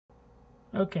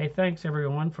Okay, thanks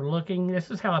everyone for looking.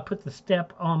 This is how I put the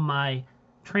step on my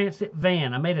transit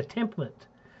van. I made a template.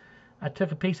 I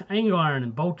took a piece of angle iron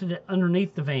and bolted it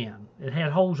underneath the van. It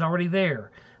had holes already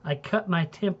there. I cut my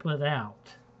template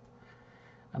out.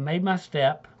 I made my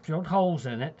step, drilled holes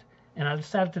in it, and I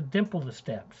decided to dimple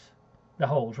the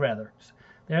holes rather.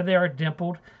 There they are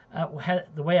dimpled.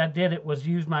 The way I did it was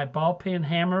use my ball peen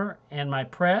hammer and my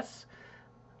press.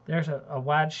 There's a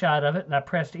wide shot of it, and I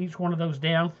pressed each one of those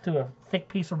down to a thick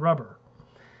piece of rubber.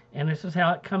 And this is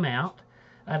how it come out.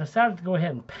 I decided to go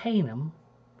ahead and paint them,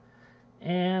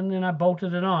 and then I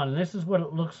bolted it on. And this is what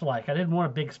it looks like. I didn't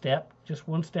want a big step, just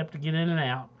one step to get in and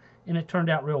out, and it turned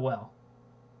out real well.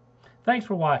 Thanks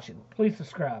for watching. Please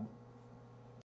subscribe.